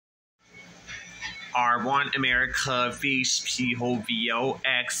R1 America VHP VO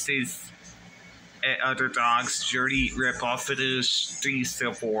Axis Underdog's Dirty Ripoff Videos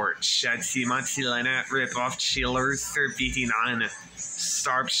 304 Chateau Montelena Ripoff Chillers 359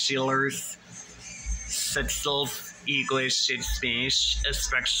 Starb Chillers Subtitles English and Spanish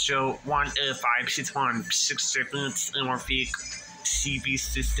Spectro 10561 6 different Anamorphic TV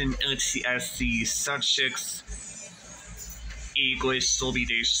system NTSC subjects English Dolby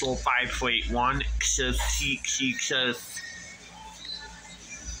Digital 5.1 because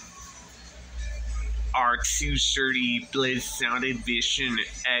R230 Blitz Sounded Vision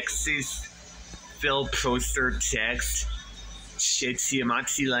Axis Fill Poster Text Chateau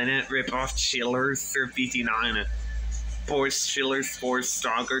Montelena Ripoff Chillers 359 Force Chillers 4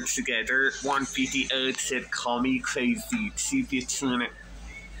 Stronger Together 158 said Call Me Crazy 215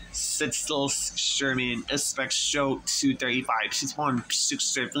 Subtitles Sherman Spectro 235 61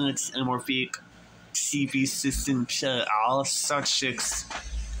 6 different Anamorphic TV system all subjects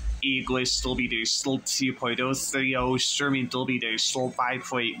English Dolby Digital 2.0 Stereo Sherman Dolby Digital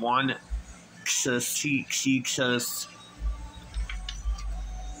 5.1 because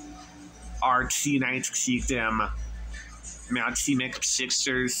RT9 Kingdom Mountymeck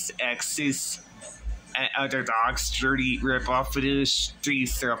Pictures Axis and Underdog's Dirty Ripoff Videos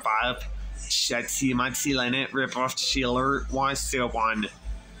 305 Chateau Montelena Ripoff Chiller 101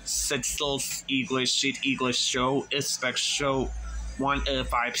 Subtitles English and English Show Spectro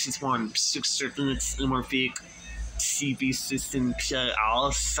 10561 6 different Anamorphic TV system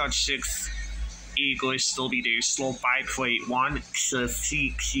all subjects English Dolby Digital 5.1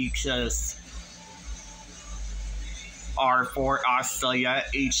 because R4 Australia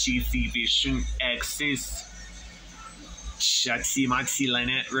HEC Vision Axis Chateau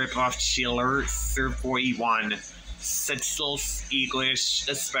Montelena Ripoff Chiller 341 Subtitles English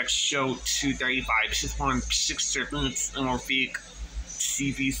Spectro 235 6 different Anamorphic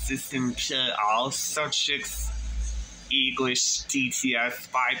TV system all subjects English DTS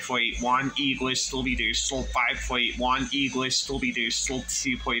 5.1 English Dolby Digital 5.1 English Dolby Digital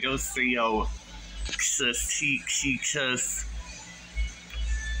 2.0 because